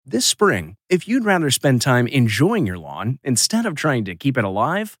This spring, if you'd rather spend time enjoying your lawn instead of trying to keep it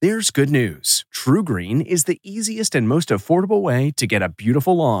alive, there's good news. TruGreen is the easiest and most affordable way to get a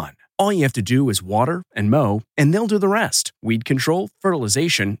beautiful lawn. All you have to do is water and mow, and they'll do the rest. Weed control,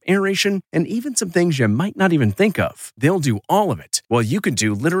 fertilization, aeration, and even some things you might not even think of. They'll do all of it, while you can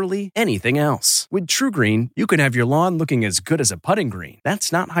do literally anything else. With TruGreen, you can have your lawn looking as good as a putting green.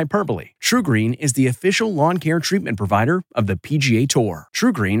 That's not hyperbole. TruGreen is the official lawn care treatment provider of the PGA Tour.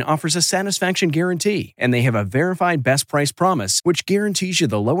 TruGreen offers a satisfaction guarantee, and they have a verified best price promise, which guarantees you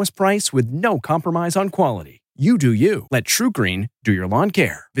the lowest price with no compromise on quality. You do you. Let TruGreen do your lawn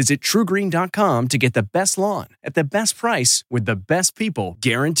care. Visit TruGreen.com to get the best lawn at the best price with the best people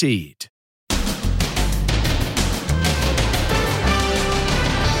guaranteed.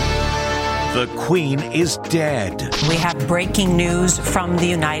 The Queen is dead. We have breaking news from the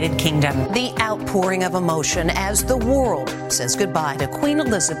United Kingdom. The outpouring of emotion as the world says goodbye to Queen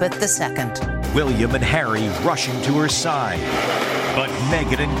Elizabeth II. William and Harry rushing to her side. But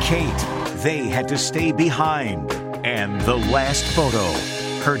Meghan and Kate, they had to stay behind. And the last photo,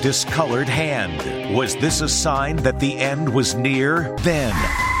 her discolored hand. Was this a sign that the end was near? Then,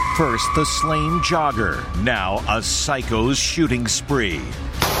 first the slain jogger, now a psycho's shooting spree.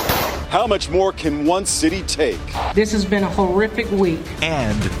 How much more can one city take? This has been a horrific week.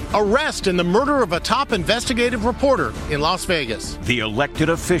 And arrest in the murder of a top investigative reporter in Las Vegas. The elected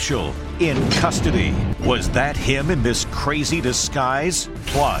official in custody. Was that him in this crazy disguise?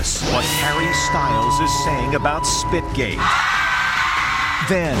 Plus, what Harry Styles is saying about Spitgate.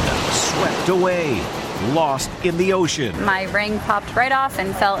 Then, swept away, lost in the ocean. My ring popped right off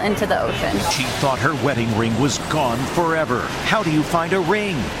and fell into the ocean. She thought her wedding ring was gone forever. How do you find a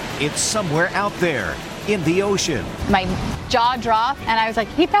ring? It's somewhere out there, in the ocean. My jaw dropped, and I was like,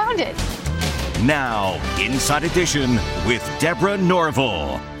 he found it. Now, Inside Edition with Deborah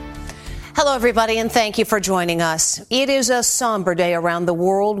Norville. Hello, everybody, and thank you for joining us. It is a somber day around the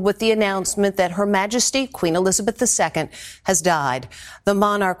world with the announcement that Her Majesty Queen Elizabeth II has died. The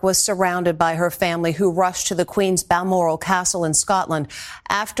monarch was surrounded by her family, who rushed to the Queen's Balmoral Castle in Scotland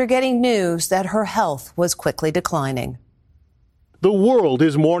after getting news that her health was quickly declining. The world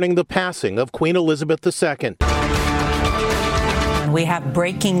is mourning the passing of Queen Elizabeth II. We have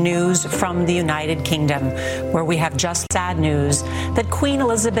breaking news from the United Kingdom, where we have just sad news that Queen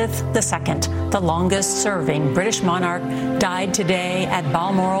Elizabeth II, the longest-serving British monarch, died today at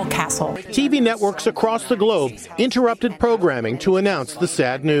Balmoral Castle. TV networks across the globe interrupted programming to announce the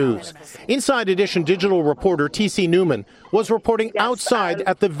sad news. Inside Edition digital reporter T.C. Newman was reporting outside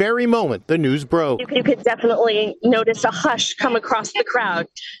at the very moment the news broke. You could definitely notice a hush come across the crowd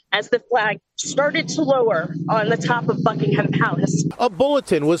as the flag started to lower on the top of Buckingham Palace. A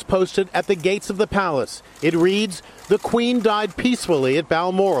bulletin was posted at the gates of the palace. It reads, "The Queen died peacefully at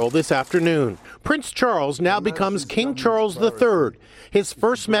Balmoral this afternoon." Prince Charles now becomes King Charles III. His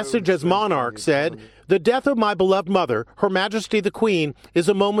first message as monarch said, "The death of my beloved mother, Her Majesty the Queen, is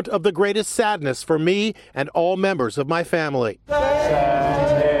a moment of the greatest sadness for me and all members of my family."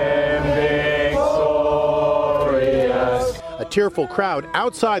 A tearful crowd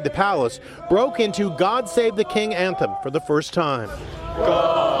outside the palace broke into God Save the King anthem for the first time.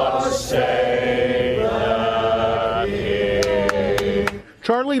 God save the King.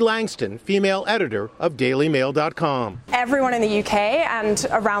 Charlie Langston, female editor of DailyMail.com. Everyone in the UK and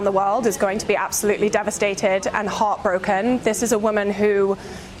around the world is going to be absolutely devastated and heartbroken. This is a woman who,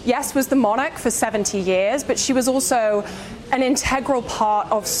 yes, was the monarch for 70 years, but she was also an integral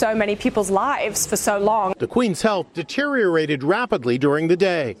part of so many people's lives for so long. The Queen's health deteriorated rapidly during the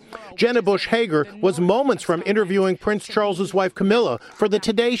day. Jenna Bush Hager was moments from interviewing Prince Charles's wife Camilla for the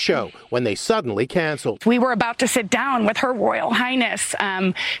Today Show when they suddenly canceled. We were about to sit down with Her Royal Highness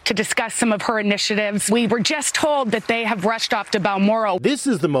to discuss some of her initiatives. We were just told that they have rushed off to Balmoral. This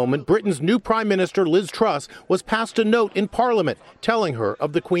is the moment Britain's new Prime Minister Liz Truss was passed a note in Parliament telling her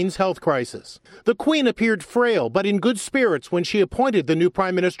of the Queen's health crisis. The Queen appeared frail but in good spirits when she appointed the new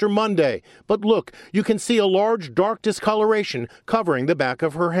Prime Minister Monday. But look, you can see a large dark discoloration covering the back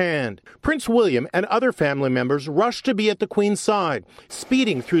of her hand. Prince William and other family members rushed to be at the Queen's side,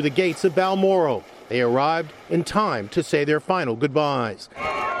 speeding through the gates of Balmoral. They arrived in time to say their final goodbyes.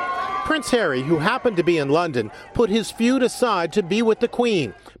 Prince Harry, who happened to be in London, put his feud aside to be with the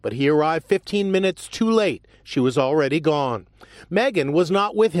Queen, but he arrived 15 minutes too late. She was already gone. Meghan was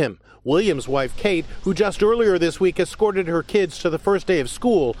not with him. William's wife, Kate, who just earlier this week escorted her kids to the first day of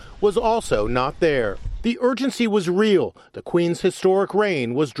school, was also not there. The urgency was real. The Queen's historic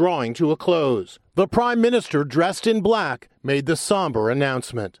reign was drawing to a close. The Prime Minister, dressed in black, made the somber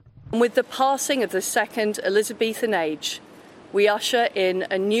announcement. With the passing of the second Elizabethan age, we usher in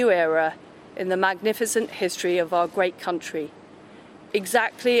a new era in the magnificent history of our great country,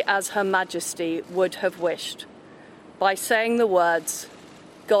 exactly as Her Majesty would have wished, by saying the words,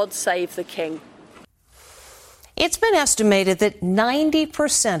 "God save the King." It's been estimated that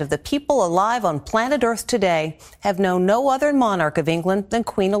 90% of the people alive on planet Earth today have known no other monarch of England than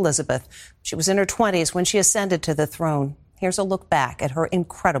Queen Elizabeth. She was in her 20s when she ascended to the throne. Here's a look back at her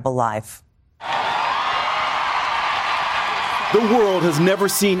incredible life. The world has never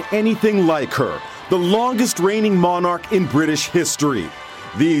seen anything like her, the longest reigning monarch in British history.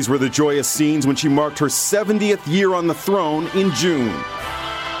 These were the joyous scenes when she marked her 70th year on the throne in June.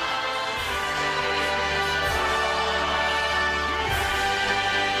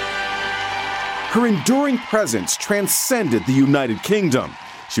 Her enduring presence transcended the United Kingdom.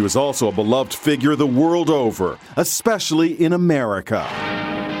 She was also a beloved figure the world over, especially in America.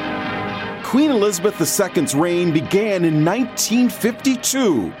 Queen Elizabeth II's reign began in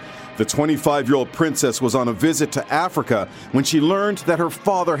 1952. The 25-year-old princess was on a visit to Africa when she learned that her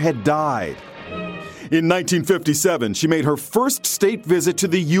father had died. In 1957, she made her first state visit to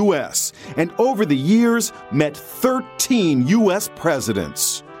the U.S. and over the years met 13 U.S.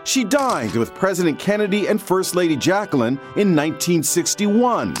 presidents. She dined with President Kennedy and First Lady Jacqueline in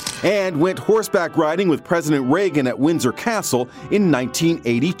 1961 and went horseback riding with President Reagan at Windsor Castle in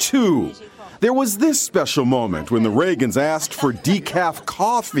 1982. There was this special moment when the Reagans asked for decaf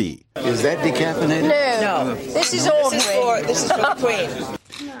coffee. Is that decaffeinated? No. This is ordinary. This is for the Queen.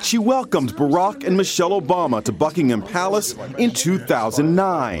 She welcomed Barack and Michelle Obama to Buckingham Palace in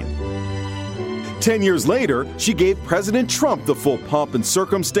 2009. 10 years later, she gave President Trump the full pomp and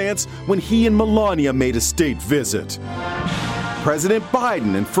circumstance when he and Melania made a state visit. President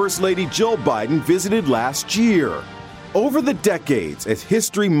Biden and First Lady Jill Biden visited last year. Over the decades, as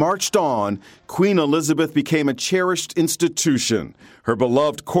history marched on, Queen Elizabeth became a cherished institution, her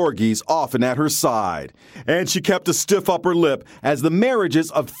beloved corgis often at her side. And she kept a stiff upper lip as the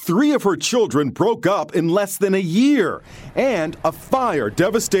marriages of 3 of her children broke up in less than a year, and a fire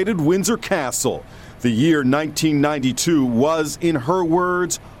devastated Windsor Castle. The year 1992 was, in her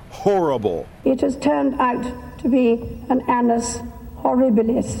words, horrible. It has turned out to be an annus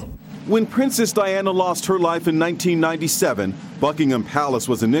horribilis. When Princess Diana lost her life in 1997, Buckingham Palace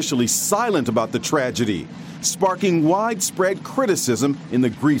was initially silent about the tragedy, sparking widespread criticism in the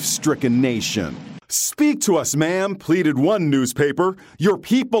grief-stricken nation. "Speak to us, ma'am," pleaded one newspaper. "Your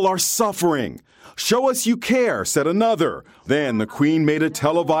people are suffering." "Show us you care," said another. Then the Queen made a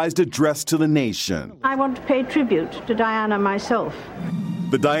televised address to the nation. I want to pay tribute to Diana myself.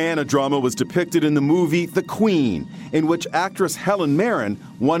 The Diana drama was depicted in the movie The Queen, in which actress Helen Mirren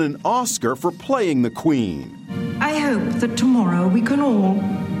won an Oscar for playing the Queen. I hope that tomorrow we can all,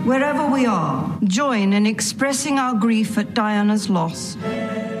 wherever we are, join in expressing our grief at Diana's loss.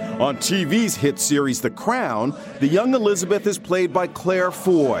 On TV's hit series The Crown, the young Elizabeth is played by Claire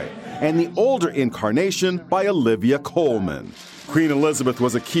Foy, and the older incarnation by Olivia Colman. Queen Elizabeth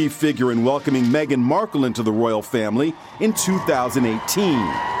was a key figure in welcoming Meghan Markle into the royal family in 2018.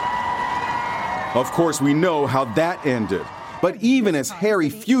 Of course, we know how that ended. But even as Harry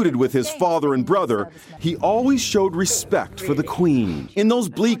feuded with his father and brother, he always showed respect for the Queen. In those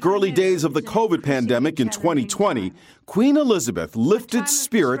bleak early days of the COVID pandemic in 2020, Queen Elizabeth lifted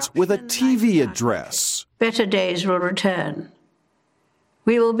spirits with a TV address. Better days will return.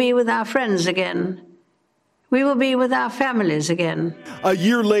 We will be with our friends again. We will be with our families again. A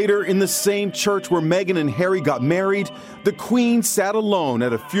year later, in the same church where Meghan and Harry got married, the Queen sat alone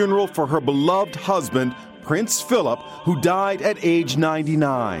at a funeral for her beloved husband, Prince Philip, who died at age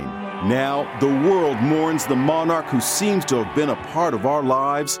 99. Now, the world mourns the monarch who seems to have been a part of our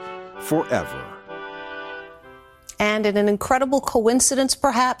lives forever. And in an incredible coincidence,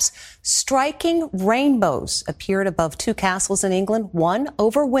 perhaps, striking rainbows appeared above 2 castles in England, one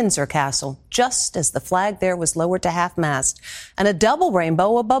over Windsor Castle, just as the flag there was lowered to half-mast, and a double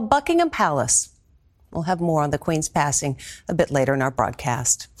rainbow above Buckingham Palace. We'll have more on the Queen's passing a bit later in our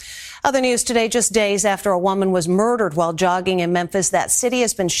broadcast. Other news today, just days after a woman was murdered while jogging in Memphis, that city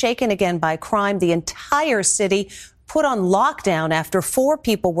has been shaken again by crime. The entire city put on lockdown after 4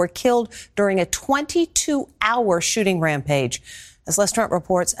 people were killed during a 22-hour shooting rampage. As Les Trent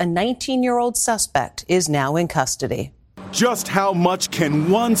reports, a 19-year-old suspect is now in custody. Just how much can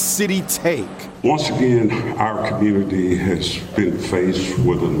one city take? Once again, our community has been faced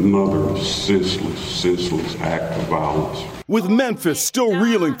with another senseless act of violence. With Memphis still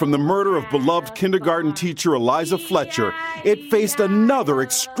reeling from the murder of beloved kindergarten teacher Eliza Fletcher, it faced another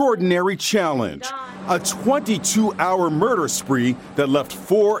extraordinary challenge. A 22-hour murder spree that left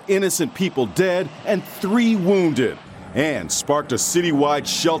 4 innocent people dead and 3 wounded. and sparked a citywide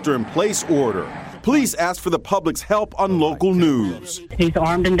shelter-in-place order. Police asked for the public's help on local news. He's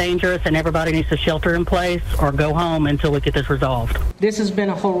armed and dangerous, and everybody needs to shelter in place or go home until we get this resolved. This has been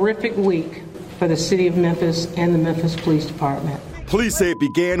a horrific week for the city of Memphis and the Memphis Police Department. Police say it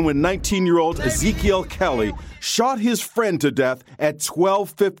began when 19-year-old Ezekiel Kelly shot his friend to death at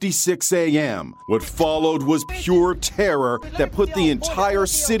 12:56 a.m. What followed was pure terror that put the entire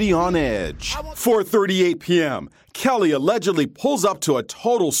city on edge. 4:38 p.m., Kelly allegedly pulls up to a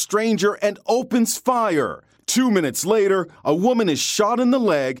total stranger and opens fire. 2 minutes later, a woman is shot in the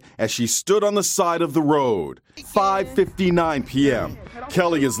leg as she stood on the side of the road. 5:59 p.m.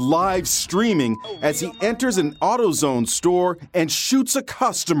 Kelly is live streaming as he enters an AutoZone store and shoots a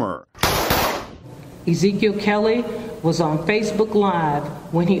customer. Ezekiel Kelly was on Facebook Live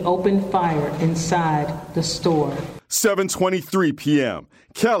when he opened fire inside the store. 7:23 p.m.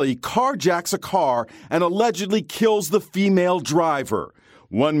 Kelly carjacks a car and allegedly kills the female driver.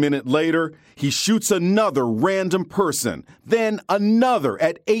 1 minute later, he shoots another random person, then another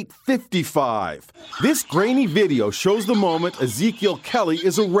at 8:55. This grainy video shows the moment Ezekiel Kelly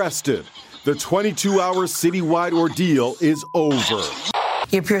is arrested. The 22-hour citywide ordeal is over.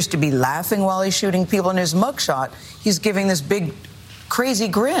 He appears to be laughing while he's shooting people. In his mugshot, he's giving this big, crazy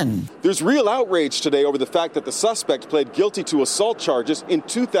grin. There's real outrage today over the fact that the suspect pled guilty to assault charges in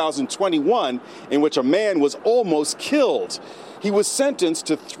 2021, in which a man was almost killed. He was sentenced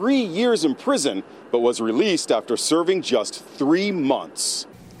to 3 years in prison, but was released after serving just 3 months.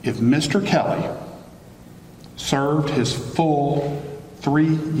 If Mr. Kelly served his full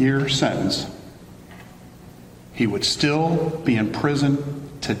 3-year sentence, he would still be in prison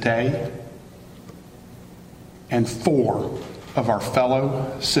today, and 4 of our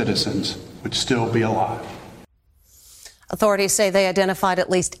fellow citizens would still be alive. Authorities say they identified at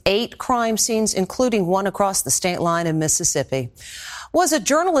least 8 crime scenes, including one across the state line in Mississippi. Was a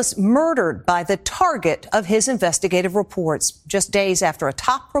journalist murdered by the target of his investigative reports? Just days after a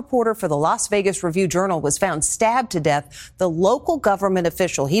top reporter for the Las Vegas Review-Journal was found stabbed to death, the local government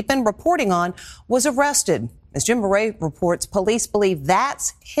official he'd been reporting on was arrested. As Jim Murray reports, police believe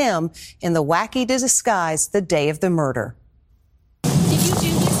that's him in the wacky disguise the day of the murder.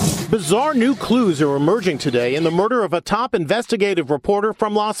 Bizarre new clues are emerging today in the murder of a top investigative reporter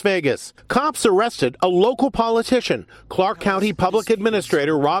from Las Vegas. Cops arrested a local politician, Clark County Public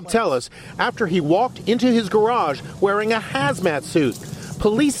Administrator Rob Tellis, after he walked into his garage wearing a hazmat suit.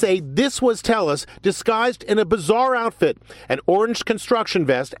 Police say this was Tellis disguised in a bizarre outfit, an orange construction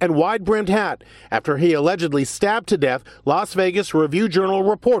vest and wide-brimmed hat, after he allegedly stabbed to death Las Vegas Review-Journal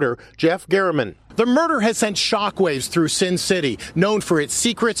reporter Jeff Garriman. The murder has sent shockwaves through Sin City, known for its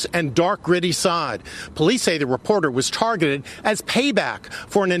secrets and dark, gritty side. Police say the reporter was targeted as payback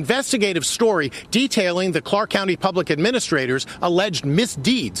for an investigative story detailing the Clark County Public Administrator's alleged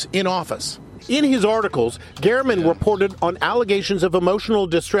misdeeds in office. In his articles, Garriman reported on allegations of emotional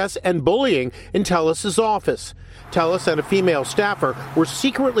distress and bullying in Tellis's office. Tellis and a female staffer were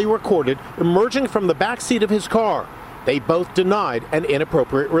secretly recorded emerging from the backseat of his car. They both denied an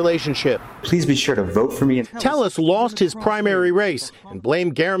inappropriate relationship. Please be sure to vote for me. Tellis lost his primary race and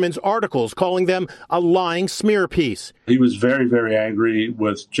blamed Garriman's articles, calling them a lying smear piece. He was very, very angry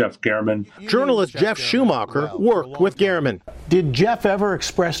with Jeff Garriman. Journalist Jeff Schumacher worked with Garriman. Did Jeff ever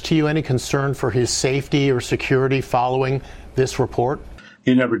express to you any concern for his safety or security following this report?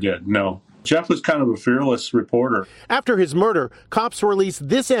 He never did, no. Jeff was kind of a fearless reporter. After his murder, cops released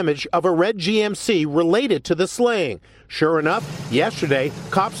this image of a red GMC related to the slaying. Sure enough, yesterday,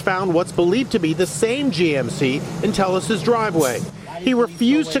 cops found what's believed to be the same GMC in Tellis's driveway. He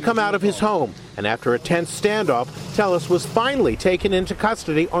refused to come out of his home, and after a tense standoff, Tellis was finally taken into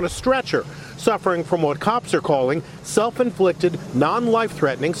custody on a stretcher, suffering from what cops are calling self-inflicted,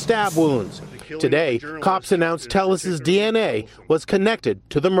 non-life-threatening stab wounds. Today, cops announced Tellis's DNA was connected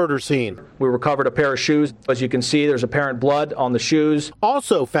to the murder scene. We recovered a pair of shoes. As you can see, there's apparent blood on the shoes.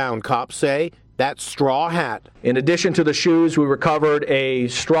 Also found, cops say, that straw hat. In addition to the shoes, we recovered a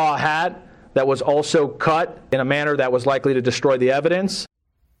straw hat that was also cut in a manner that was likely to destroy the evidence.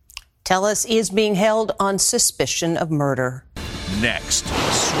 Tellis is being held on suspicion of murder. Next,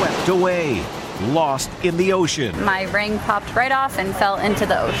 swept away. Lost in the ocean. My ring popped right off and fell into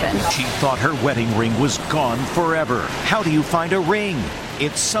the ocean. She thought her wedding ring was gone forever. How do you find a ring?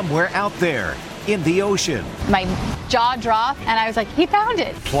 It's somewhere out there in the ocean. My jaw dropped and I was like, he found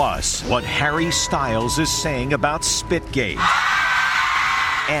it. Plus, what Harry Styles is saying about Spitgate.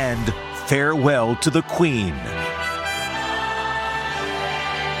 And farewell to the Queen.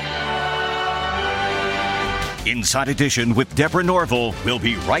 Inside Edition with Deborah Norville. We'll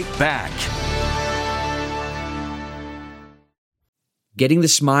be right back. Getting the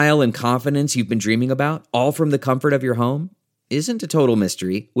smile and confidence you've been dreaming about, all from the comfort of your home, isn't a total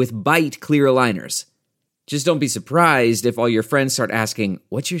mystery with Byte clear aligners. Just don't be surprised if all your friends start asking,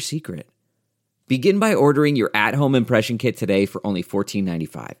 "What's your secret?" Begin by ordering your at-home impression kit today for only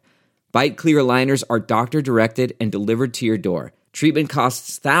 $14.95. Byte clear aligners are doctor-directed and delivered to your door. Treatment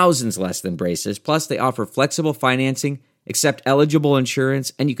costs thousands less than braces, plus they offer flexible financing, accept eligible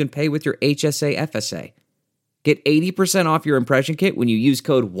insurance, and you can pay with your HSA FSA. Get 80% off your impression kit when you use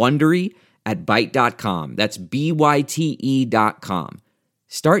code WONDERY at Byte.com. That's BYTE.com.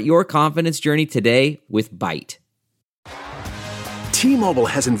 Start your confidence journey today with Byte. T-Mobile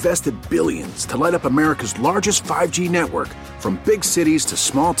has invested billions to light up America's largest 5G network, from big cities to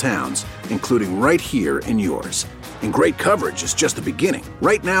small towns, including right here in yours. And great coverage is just the beginning.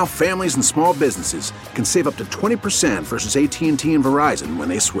 Right now, families and small businesses can save up to 20% versus AT&T and Verizon when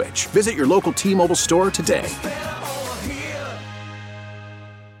they switch. Visit your local T-Mobile store today.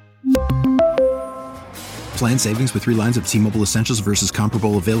 Plan savings with 3 lines of T-Mobile Essentials versus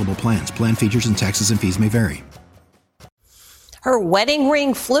comparable available plans. Plan features and taxes and fees may vary. Her wedding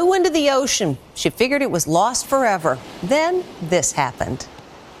ring flew into the ocean. She figured it was lost forever. Then this happened.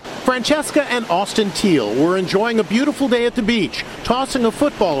 Francesca and Austin Teal were enjoying a beautiful day at the beach, tossing a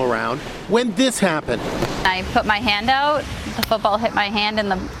football around, when this happened. I put my hand out. The football hit my hand in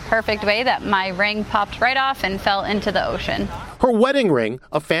the perfect way that my ring popped right off and fell into the ocean. Her wedding ring,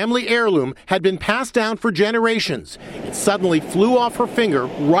 a family heirloom, had been passed down for generations. It suddenly flew off her finger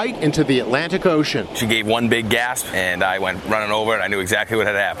right into the Atlantic Ocean. She gave one big gasp, and I went running over, and I knew exactly what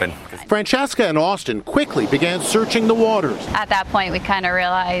had happened. Francesca and Austin quickly began searching the waters. At that point, we kind of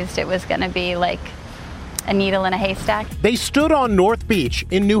realized it was going to be like a needle in a haystack. They stood on North Beach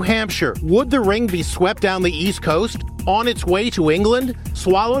in New Hampshire. Would the ring be swept down the East Coast, on its way to England,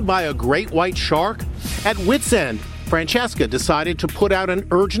 swallowed by a great white shark? At wit's end, Francesca decided to put out an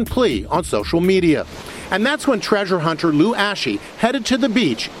urgent plea on social media. And that's when treasure hunter Lou Ashe headed to the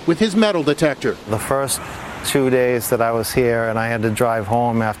beach with his metal detector. The first 2 days that I was here and I had to drive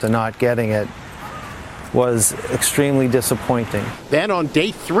home after not getting it was extremely disappointing. Then on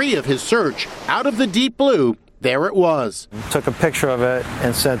day 3 of his search, out of the deep blue, there it was. Took a picture of it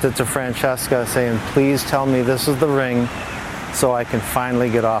and sent it to Francesca saying, "Please tell me this is the ring so I can finally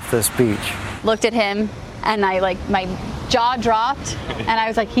get off this beach." Looked at him and my jaw dropped and I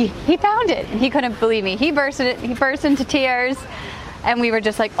was like, he found it. And he couldn't believe me. He burst into tears. And we were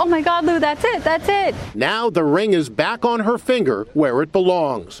just like, "Oh my God, Lou, that's it, that's it." Now the ring is back on her finger where it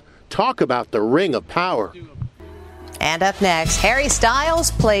belongs. Talk about the ring of power. And up next, Harry Styles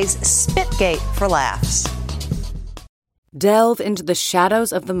plays Spitgate for laughs. Delve into the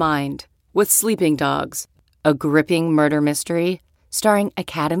shadows of the mind with Sleeping Dogs, a gripping murder mystery starring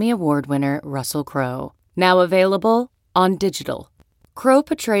Academy Award winner Russell Crowe. Now available on digital. Crowe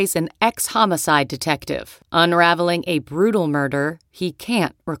portrays an ex-homicide detective unraveling a brutal murder he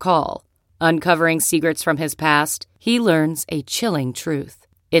can't recall. Uncovering secrets from his past, he learns a chilling truth.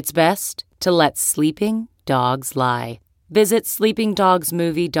 It's best to let sleeping dogs lie. Visit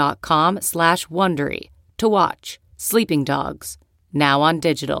sleepingdogsmovie.com/Wondery to watch Sleeping Dogs, now on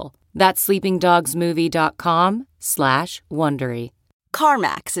digital. That's sleepingdogsmovie.com/Wondery.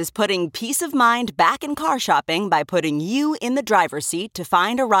 CarMax is putting peace of mind back in car shopping by putting you in the driver's seat to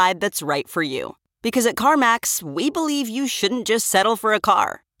find a ride that's right for you. Because at CarMax, we believe you shouldn't just settle for a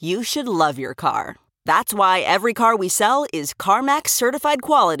car. You should love your car. That's why every car we sell is CarMax certified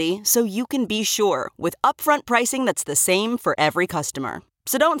quality, so you can be sure with upfront pricing that's the same for every customer.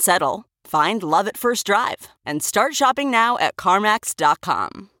 So don't settle. Find love at first drive and start shopping now at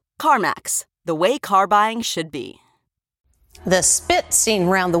CarMax.com. CarMax, the way car buying should be. The spit seen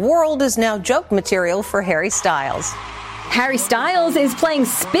around the world is now joke material for Harry Styles. Harry Styles is playing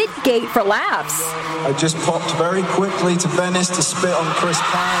Spitgate for laughs. I just popped very quickly to Venice to spit on Chris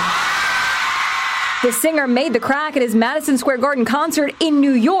Pine. The singer made the crack at his Madison Square Garden concert in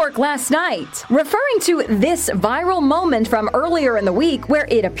New York last night. Referring to this viral moment from earlier in the week where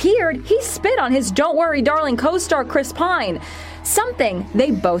it appeared he spit on his Don't Worry Darling co-star Chris Pine, something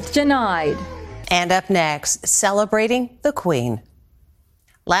they both denied. And up next, celebrating the Queen.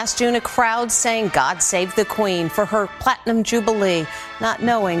 Last June, a crowd sang God Save the Queen for her Platinum Jubilee, not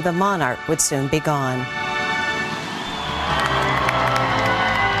knowing the monarch would soon be gone.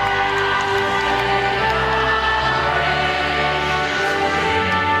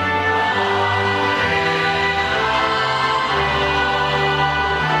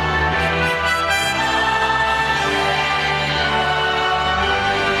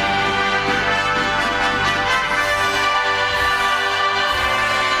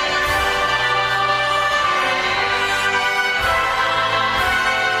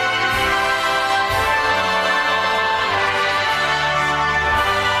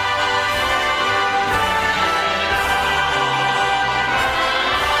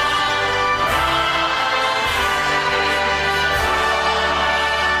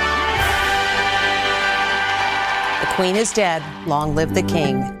 Queen is dead. Long live the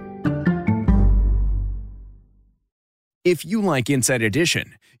king. If you like Inside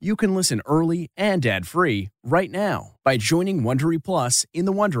Edition, you can listen early and ad-free right now by joining Wondery Plus in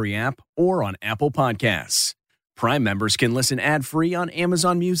the Wondery app or on Apple Podcasts. Prime members can listen ad-free on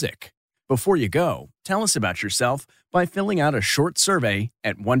Amazon Music. Before you go, tell us about yourself by filling out a short survey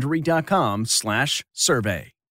at Wondery.com/survey.